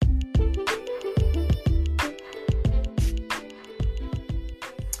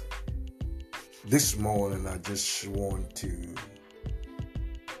This morning, I just want to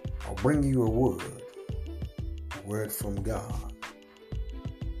I'll bring you a word from God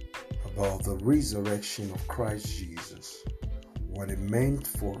about the resurrection of Christ Jesus, what it meant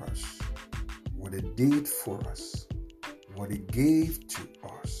for us, what it did for us, what it gave to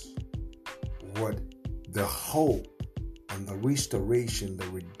us, what the hope and the restoration, the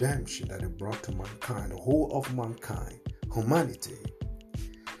redemption that it brought to mankind, the whole of mankind, humanity.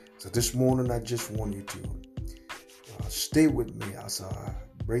 So this morning, I just want you to stay with me as I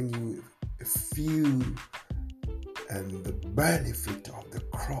bring you a few and the benefit of the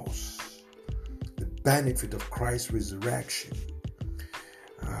cross, the benefit of Christ's resurrection.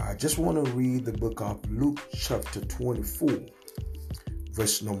 I just want to read the book of Luke chapter 24,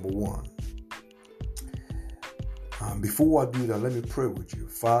 verse number 1. Before I do that, let me pray with you.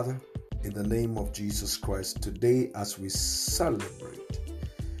 Father, in the name of Jesus Christ, today as we celebrate,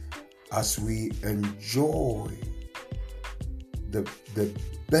 as we enjoy the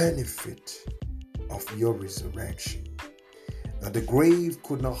benefit of your resurrection, that the grave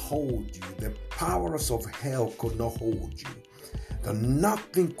could not hold you, the powers of hell could not hold you, that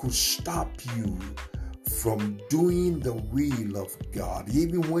nothing could stop you from doing the will of God.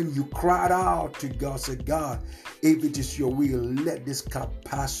 Even when you cried out to God, said, God, if it is your will, let this cup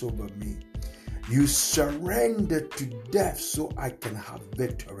pass over me. You surrendered to death so I can have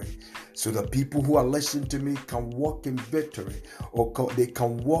victory. So the people who are listening to me can walk in victory, or they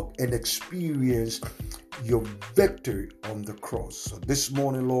can walk and experience your victory on the cross. So this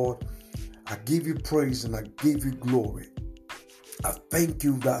morning, Lord, I give you praise and I give you glory. I thank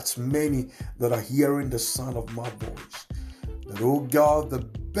you that many that are hearing the sound of my voice, that, oh God, the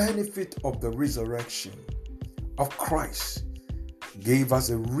benefit of the resurrection of Christ gave us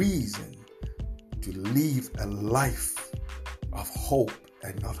a reason to live a life of hope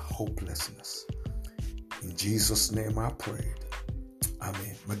and not hopelessness. In Jesus' name I prayed.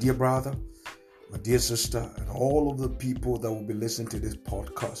 Amen. My dear brother, my dear sister, and all of the people that will be listening to this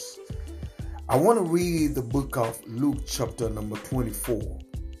podcast, I want to read the book of Luke chapter number 24.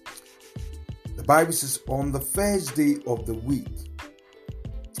 The Bible says, on the first day of the week,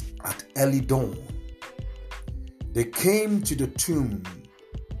 at early dawn, they came to the tomb,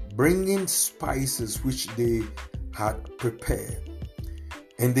 bringing spices which they had prepared.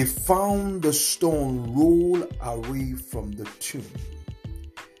 And they found the stone rolled away from the tomb.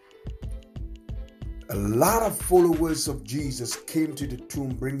 A lot of followers of Jesus came to the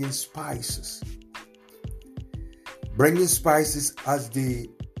tomb bringing spices. Bringing spices as they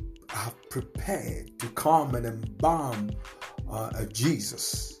have prepared to come and embalm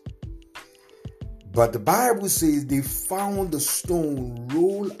Jesus. But the Bible says they found the stone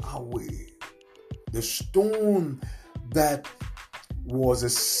rolled away. The stone that was a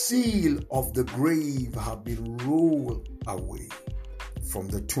seal of the grave had been rolled away from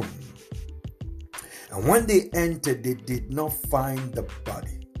the tomb. And when they entered, they did not find the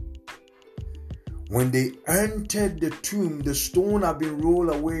body. When they entered the tomb, the stone had been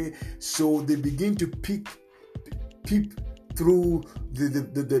rolled away, so they begin to peep through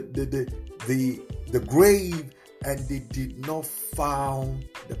the grave, and they did not find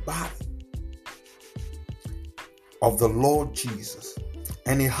the body of the Lord Jesus.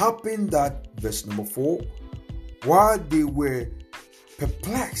 And it happened that, verse number 4, while they were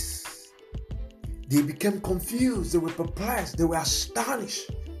perplexed, they became confused. They were perplexed. They were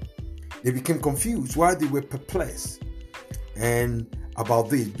astonished. They became confused while they were perplexed. And about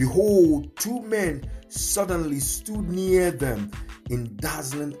this, behold, two men suddenly stood near them in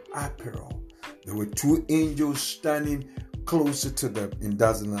dazzling apparel. There were two angels standing closer to them in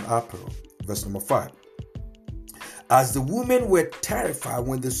dazzling apparel. Verse number 5. As the women were terrified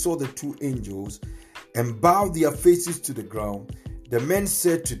when they saw the two angels and bowed their faces to the ground, the men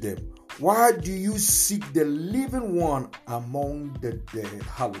said to them, why do you seek the living one among the dead?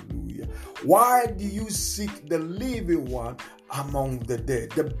 Hallelujah. Why do you seek the living one among the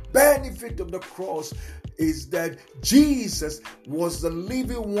dead? The benefit of the cross is that Jesus was the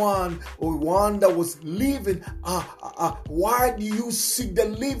living one, or one that was living. Why do you seek the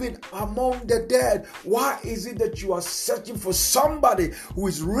living among the dead? Why is it that you are searching for somebody who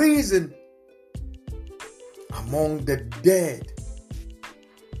is risen among the dead?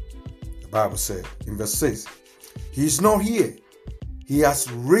 The Bible said in verse 6, he is not here. He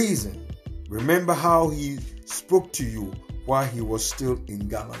has risen. Remember how he spoke to you while he was still in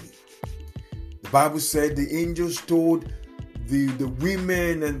Galilee. The Bible said the angels told the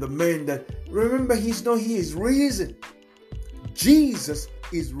women and the men that, remember, he's not here, he's risen. Jesus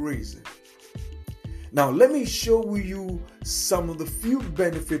is risen. Now, let me show you some of the few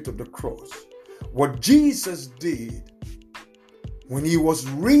benefits of the cross. What Jesus did when he was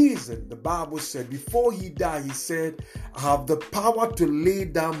risen, the Bible said, before he died, he said, I have the power to lay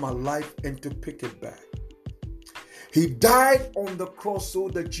down my life and to pick it back. He died on the cross so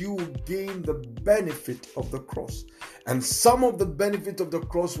that you would gain the benefit of the cross. And some of the benefit of the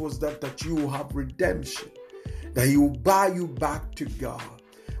cross was that you will have redemption, that he will buy you back to God.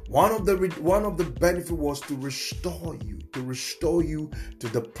 One of the benefit was to restore you to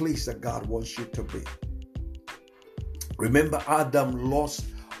the place that God wants you to be. Remember, Adam lost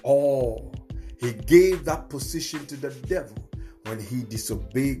all. He gave that position to the devil when he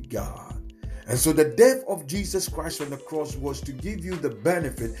disobeyed God. And so the death of Jesus Christ on the cross was to give you the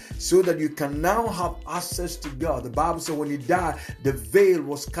benefit so that you can now have access to God. The Bible said when he died, the veil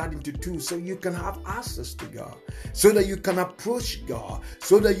was cut into two so you can have access to God, so that you can approach God,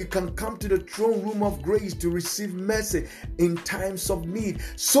 so that you can come to the throne room of grace to receive mercy in times of need,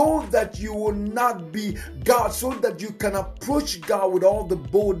 so that you will not be God, so that you can approach God with all the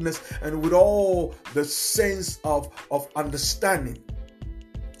boldness and with all the sense of understanding,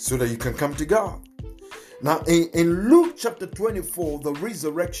 so that you can come to God. Now, in Luke chapter 24, the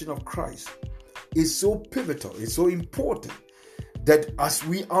resurrection of Christ is so pivotal, it's so important, that as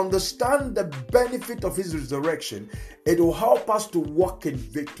we understand the benefit of his resurrection, it will help us to walk in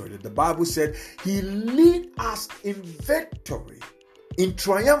victory. The Bible said he lead us in victory, in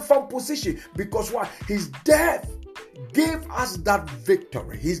triumphant position, because what? His death gave us that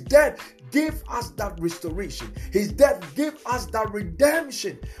victory. His death gave us that restoration. His death gave us that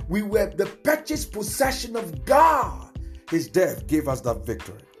redemption. We were the purchased possession of God. His death gave us that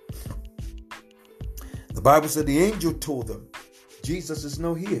victory. The Bible said the angel told them, Jesus is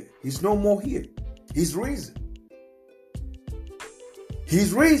not here. He's no more here. He's risen.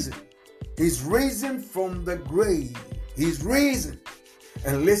 He's risen. He's risen from the grave. He's risen.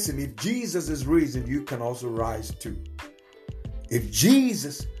 And listen, if Jesus is risen, you can also rise too. If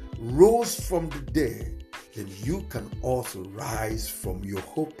Jesus rose from the dead, then you can also rise from your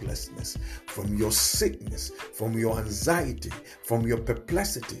hopelessness, from your sickness, from your anxiety, from your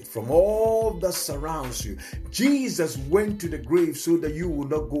perplexity, from all that surrounds you. Jesus went to the grave so that you will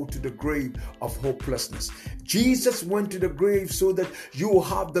not go to the grave of hopelessness. Jesus went to the grave so that you will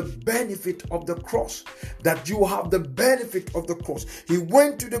have the benefit of the cross, that you will have the benefit of the cross. He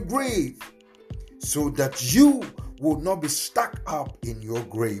went to the grave so that you will not be stuck up in your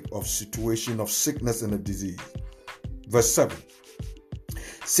grave of situation of sickness and a disease. Verse 7.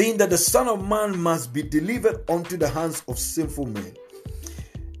 Seeing that the Son of Man must be delivered unto the hands of sinful men,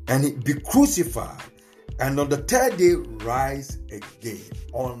 and he be crucified, and on the third day rise again.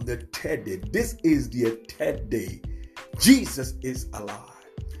 On the third day. This is the third day. Jesus is alive.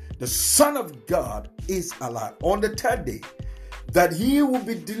 The Son of God is alive. On the third day, that he will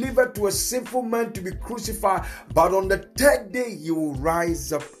be delivered to a sinful man to be crucified, but on the third day he will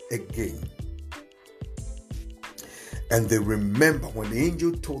rise up again. And they remember, when the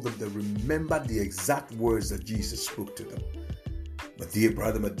angel told them, they remember the exact words that Jesus spoke to them. My dear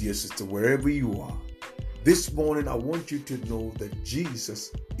brother, my dear sister, wherever you are, this morning I want you to know that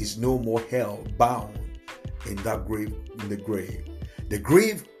Jesus is no more held, bound in that grave, in the grave. The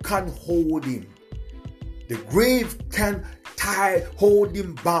grave can't hold him. The grave can't hold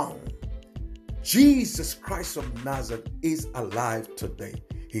him bound. Jesus Christ of Nazareth is alive today.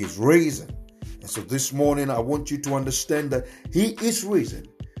 He is risen. And so this morning I want you to understand that he is risen.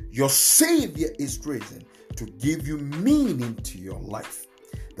 Your Savior is risen to give you meaning to your life.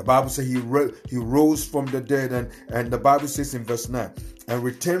 The Bible says he rose from the dead, and the Bible says in verse 9, and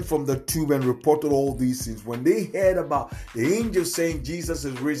returned from the tomb and reported all these things. When they heard about the angel saying Jesus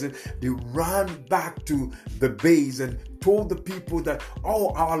is risen, they ran back to the base and told the people that,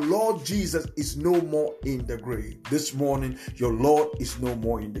 oh, our Lord Jesus is no more in the grave. This morning, your Lord is no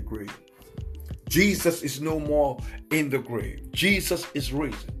more in the grave. Jesus is no more in the grave. Jesus is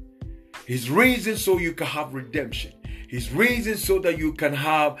risen. He's risen so you can have redemption. He's risen so that you can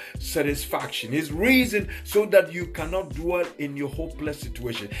have satisfaction. He's risen so that you cannot dwell in your hopeless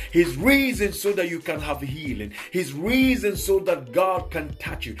situation. He's risen so that you can have healing. He's risen so that God can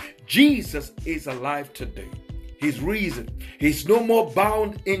touch you. Jesus is alive today. He's risen. He's no more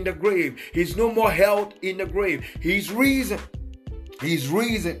bound in the grave. He's no more held in the grave. He's risen. He's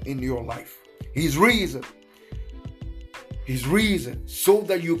risen in your life. He's risen. He's risen so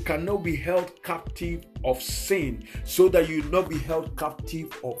that you cannot be held captive of sin, so that you not be held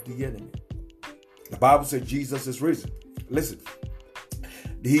captive of the enemy. The Bible says Jesus is risen. Listen,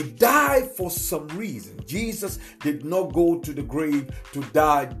 He died for some reason. Jesus did not go to the grave to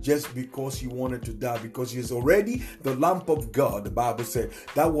die just because he wanted to die, because he is already the Lamb of God, the Bible said,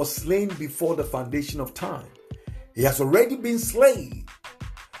 that was slain before the foundation of time. He has already been slain.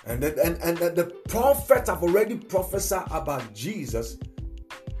 And the prophets have already prophesied about Jesus.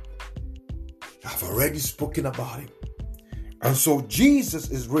 I've already spoken about him. And so Jesus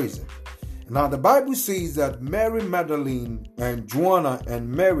is risen. Now the Bible says that Mary Magdalene and Joanna and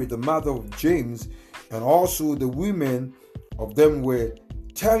Mary, the mother of James, and also the women of them were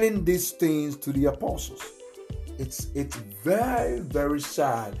telling these things to the apostles. It's very, very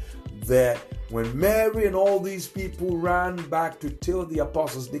sad that when Mary and all these people ran back to tell the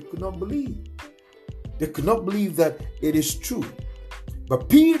apostles, they could not believe. They could not believe that it is true. But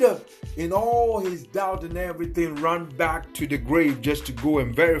Peter, in all his doubt and everything, ran back to the grave just to go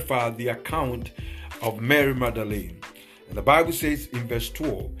and verify the account of Mary Magdalene. And the Bible says in verse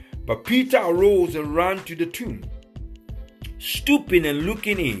 12, but Peter arose and ran to the tomb. Stooping and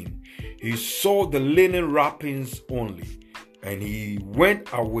looking in, he saw the linen wrappings only, and he went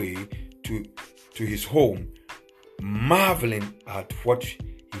away to his home, marveling at what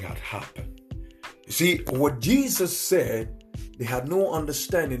had happened. You see, what Jesus said, they had no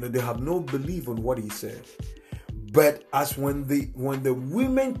understanding, or they had no belief in what he said. But as when the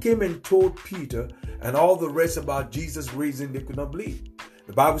women came and told Peter and all the rest about Jesus' raising, they could not believe.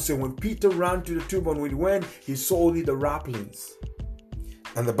 The Bible said when Peter ran to the tomb, and when he went, he saw only the wrappings.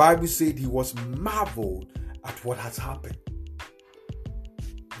 And the Bible said he was marveled at what has happened.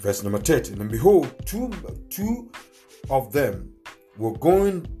 Verse number 13. And behold, two of them were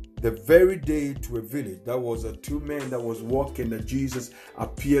going the very day to a village. That was two men that was walking, that Jesus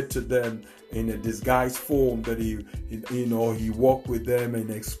appeared to them in a disguised form, that he walked with them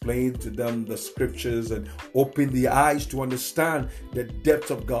and explained to them the scriptures and opened the eyes to understand the depth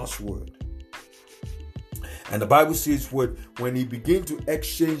of God's word. And the Bible says when he began to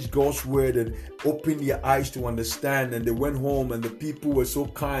exchange God's word and open their eyes to understand, and they went home, and the people were so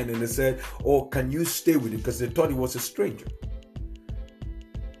kind, and they said, oh, can you stay with him? Because they thought he was a stranger.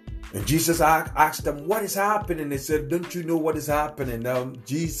 And Jesus asked them, what is happening? They said, don't you know what is happening? Now,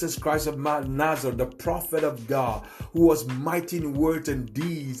 Jesus Christ of Nazareth, the prophet of God, who was mighty in words and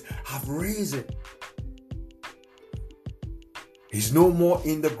deeds, have risen. He's no more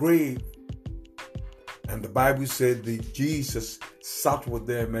in the grave. And the Bible said that Jesus sat with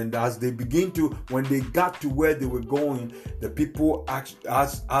them. And as they when they got to where they were going, the people asked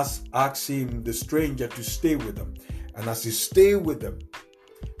him, the stranger, to stay with them. And as he stayed with them,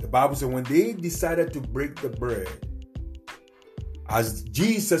 the Bible said when they decided to break the bread, as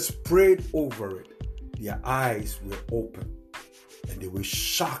Jesus prayed over it, their eyes were open, and they were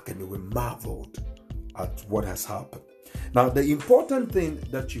shocked and they were marveled at what has happened. Now, the important thing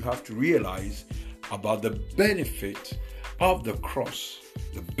that you have to realize about the benefit of the cross,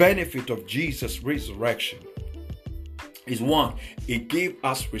 the benefit of Jesus' resurrection, is one, it gave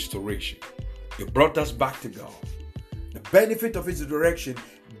us restoration. It brought us back to God. The benefit of his resurrection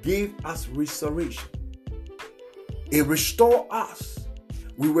gave us restoration. It restored us.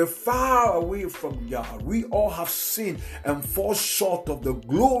 We were far away from God. We all have sinned and fall short of the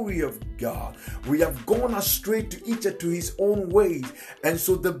glory of God. We have gone astray to each to his own ways. And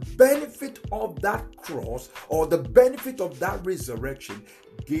so the benefit of that cross, or the benefit of that resurrection,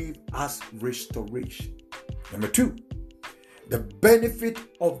 gave us restoration. Number two, the benefit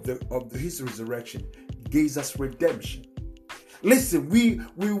of his resurrection gave us redemption. Listen, we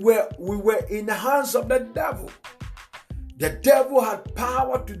were in the hands of the devil. The devil had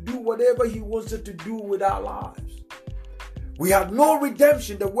power to do whatever he wanted to do with our lives. We had no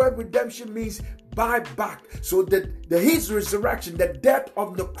redemption. The word redemption means buy back. So his resurrection, the death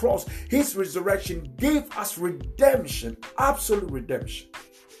of the cross, his resurrection gave us redemption, absolute redemption.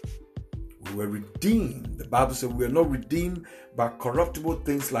 We were redeemed. The Bible says we are not redeemed by corruptible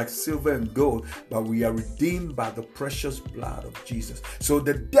things like silver and gold, but we are redeemed by the precious blood of Jesus. So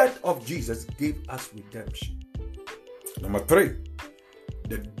the death of Jesus gave us redemption. Number three,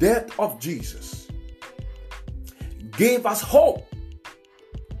 the death of Jesus gave us hope.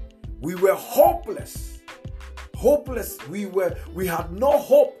 We were hopeless. We had no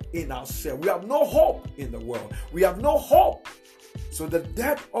hope in ourselves. We have no hope in the world. We have no hope. So the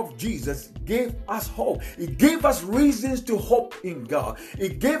death of Jesus gave us hope. It gave us reasons to hope in God.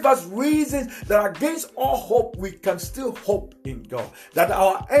 It gave us reasons that against all hope, we can still hope in God. That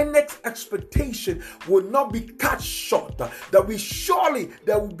our next expectation will not be cut short. That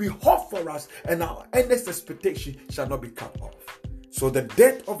there will be hope for us, and our next expectation shall not be cut off. So the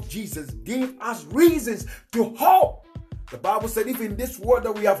death of Jesus gave us reasons to hope. The Bible said, if in this world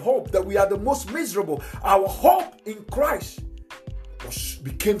that we have hope, that we are the most miserable, our hope in Christ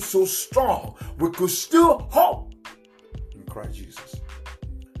became so strong, we could still hope in Christ Jesus.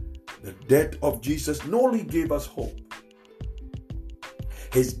 The death of Jesus not only gave us hope,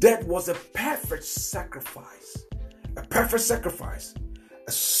 his death was a perfect sacrifice, a sacrifice,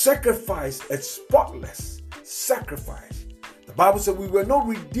 a spotless sacrifice. The Bible said we were not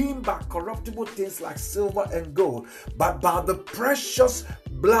redeemed by corruptible things like silver and gold, but by the precious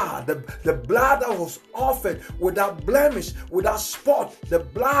blood, the blood that was offered without blemish, without spot, the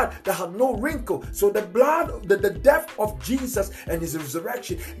blood that had no wrinkle. So the blood, the death of Jesus and his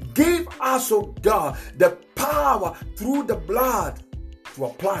resurrection gave us, oh God, the power through the blood to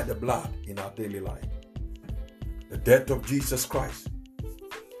apply the blood in our daily life. The death of Jesus Christ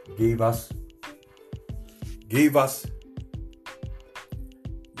gave us the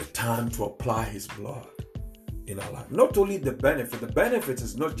time to apply his blood in our life. Not only the benefit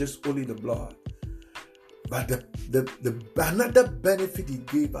is not just only the blood, but the another benefit he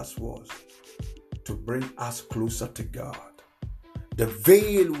gave us was to bring us closer to God. The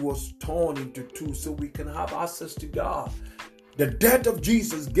veil was torn into two so we can have access to God. The death of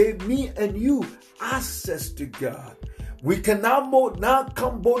Jesus gave me and you access to God. We can now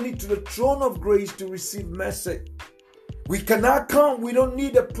come boldly to the throne of grace to receive mercy. We cannot come. We don't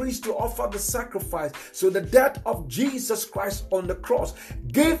need a priest to offer the sacrifice. So the death of Jesus Christ on the cross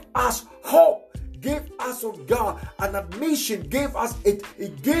gave us hope, gave us, oh God, an admission, gave us it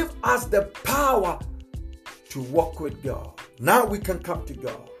gave us the power to walk with God. Now we can come to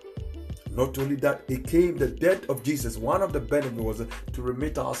God. Not only that, the death of Jesus, one of the benefits was to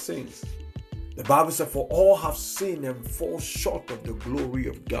remit our sins. The Bible said, for all have sinned and fall short of the glory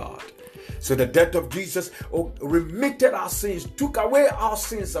of God. So the death of Jesus remitted our sins, took away our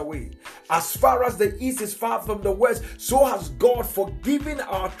sins away. As far as the east is far from the west, so has God forgiven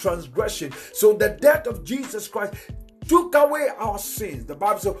our transgression. So the death of Jesus Christ took away our sins. The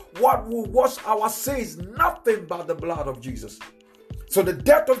Bible says, what will wash our sins? Nothing but the blood of Jesus. So the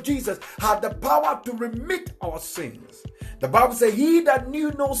death of Jesus had the power to remit our sins. The Bible says, he that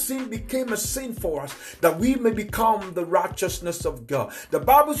knew no sin became a sin for us, that we may become the righteousness of God. The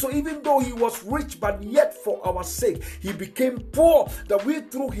Bible says, even though he was rich, but yet for our sake, he became poor, that we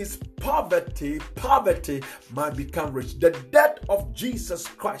through his poverty might become rich. The death of Jesus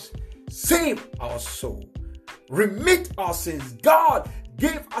Christ saved our soul, remit our sins. God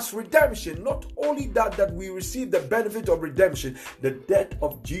gave us redemption. Not only that we received the benefit of redemption, the death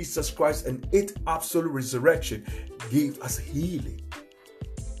of Jesus Christ and its absolute resurrection gave us healing.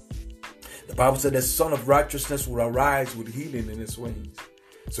 The Bible said the Son of Righteousness will arise with healing in his wings.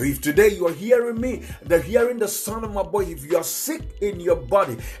 So if today you are hearing me, hearing the sound of my voice, if you are sick in your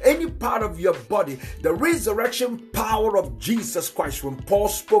body, any part of your body, the resurrection power of Jesus Christ, when Paul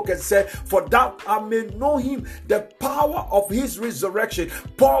spoke and said, for that I may know him, the power of his resurrection,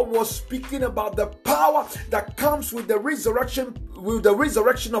 Paul was speaking about the power that comes with the resurrection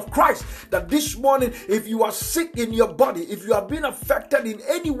of Christ. That this morning, if you are sick in your body, if you have been affected in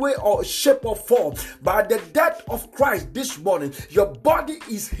any way or shape or form by the death of Christ this morning, your body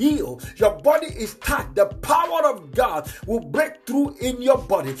is healed, your body is touched. The power of God will break through in your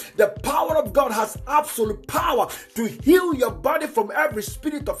body. The power of God has absolute power to heal your body from every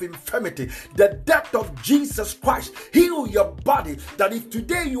spirit of infirmity. The death of Jesus Christ heal your body. That if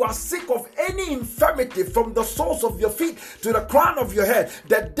today you are sick of any infirmity from the soles of your feet to the crown of your head,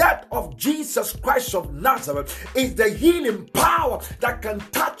 the death of Jesus Christ of Nazareth is the healing power that can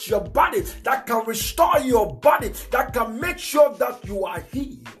touch your body, that can restore your body, that can make sure that you are healed.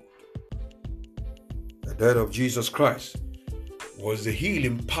 The death of Jesus Christ was the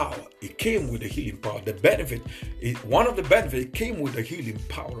healing power. It came with the healing power. The benefit, one of the benefits, it came with the healing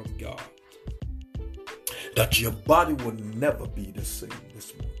power of God. That your body will never be the same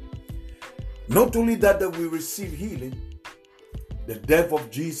this morning. Not only that we receive healing, the death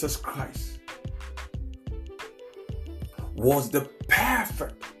of Jesus Christ was the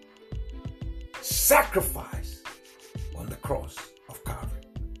perfect sacrifice on the cross of Calvary.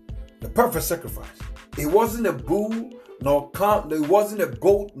 The perfect sacrifice. It wasn't a bull, it wasn't a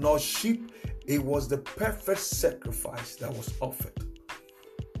goat, nor sheep. It was the perfect sacrifice that was offered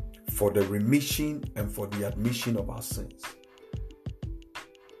for the remission and for the admission of our sins.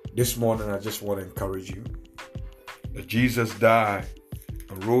 This morning, I just want to encourage you that Jesus died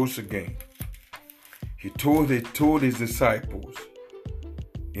and rose again. He told his disciples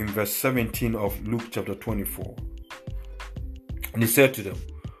in verse 17 of Luke chapter 24. And he said to them,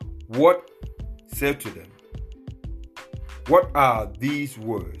 What are these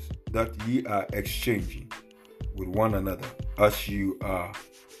words that ye are exchanging? with one another as you are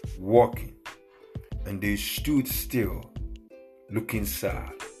walking. And they stood still, looking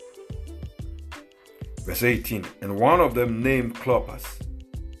sad. Verse 18, and one of them named Cleopas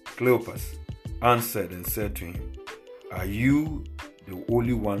answered and said to him, are you the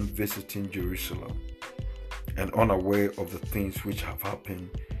only one visiting Jerusalem and unaware of the things which have happened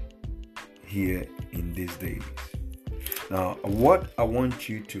here in these days? Now, what I want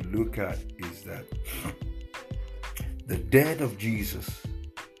you to look at is that the death of Jesus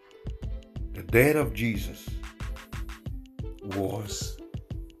was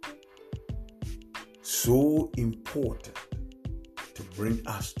so important to bring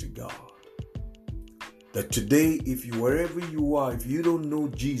us to God. That today, wherever you are, if you don't know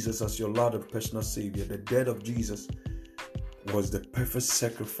Jesus as your Lord and personal Savior, the death of Jesus was the perfect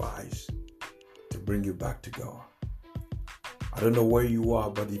sacrifice to bring you back to God. I don't know where you are,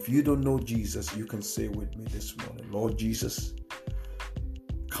 but if you don't know Jesus, you can say with me this morning, Lord Jesus,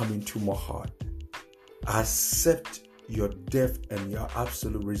 come into my heart. I accept your death and your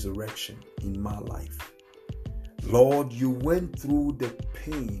absolute resurrection in my life. Lord, you went through the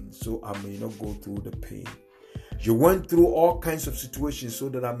pain so I may not go through the pain. You went through all kinds of situations so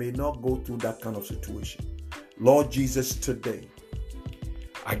that I may not go through that kind of situation. Lord Jesus, today,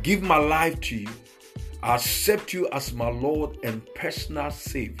 I give my life to you. I accept you as my Lord and personal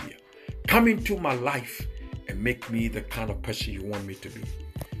Savior. Come into my life and make me the kind of person you want me to be.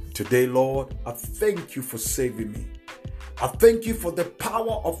 Today, Lord, I thank you for saving me. I thank you for the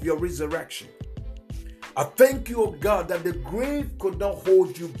power of your resurrection. I thank you, oh God, that the grave could not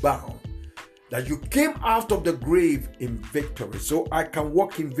hold you bound, that you came out of the grave in victory, so I can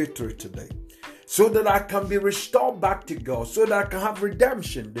walk in victory today, so that I can be restored back to God, so that I can have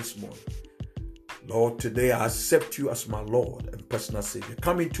redemption this morning. Lord, today I accept you as my Lord and personal Savior.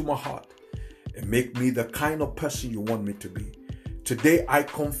 Come into my heart and make me the kind of person you want me to be. Today I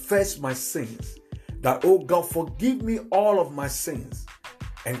confess my sins, that, oh God, forgive me all of my sins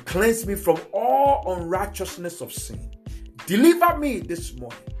and cleanse me from all unrighteousness of sin. Deliver me this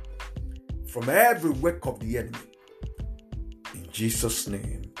morning from every work of the enemy. In Jesus'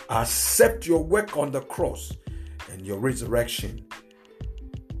 name, I accept your work on the cross and your resurrection.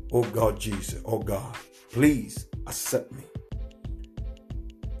 Oh God, Jesus, oh God, please accept me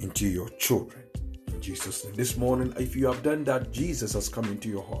into your children. In Jesus' name. This morning, if you have done that, Jesus has come into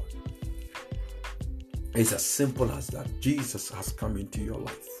your heart. It's as simple as that. Jesus has come into your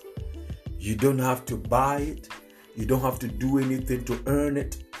life. You don't have to buy it. You don't have to do anything to earn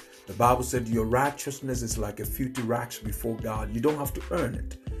it. The Bible said your righteousness is like a filthy rags before God. You don't have to earn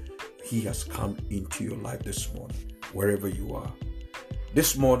it. He has come into your life this morning, wherever you are.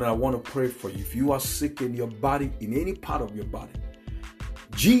 This morning, I want to pray for you. If you are sick in your body, in any part of your body,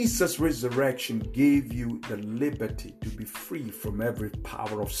 Jesus' resurrection gave you the liberty to be free from every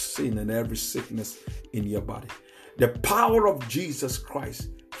power of sin and every sickness in your body. The power of Jesus Christ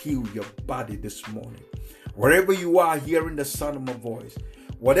heal your body this morning. Wherever you are hearing the sound of my voice,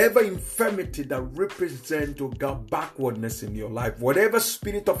 whatever infirmity that represents, oh God, backwardness in your life, whatever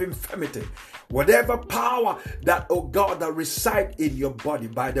spirit of infirmity, whatever power that, oh God, that resides in your body,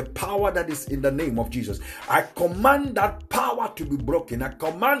 by the power that is in the name of Jesus, I command that power to be broken. I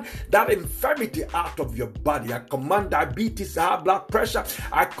command that infirmity out of your body. I command diabetes, high blood pressure.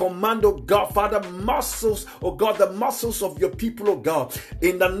 I command, oh God, Father, muscles, oh God, the muscles of your people, oh God,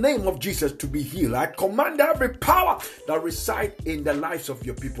 in the name of Jesus to be healed. I command every power that resides in the lives of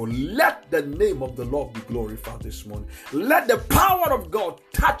your people. Let the name of the Lord be glorified this morning. Let the power of God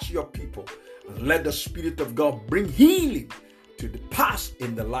touch your people. And let the Spirit of God bring healing to the past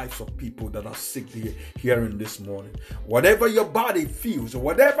in the lives of people that are sick hearing this morning. Whatever your body feels, or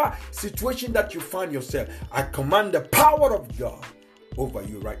whatever situation that you find yourself, I command the power of God over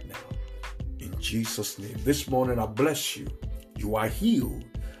you right now. In Jesus' name. This morning I bless you. You are healed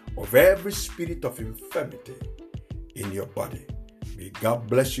of every spirit of infirmity in your body. May God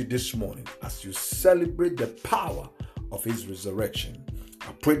bless you this morning as you celebrate the power of His resurrection.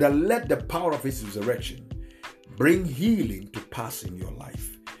 I pray that let the power of His resurrection bring healing to pass in your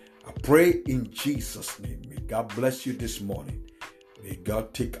life. I pray in Jesus' name. May God bless you this morning. May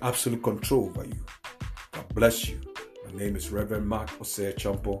God take absolute control over you. God bless you. My name is Reverend Mark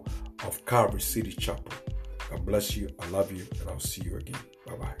Osei-Champo of Calvary City Chapel. God bless you. I love you, and I'll see you again.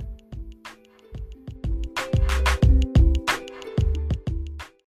 Bye-bye.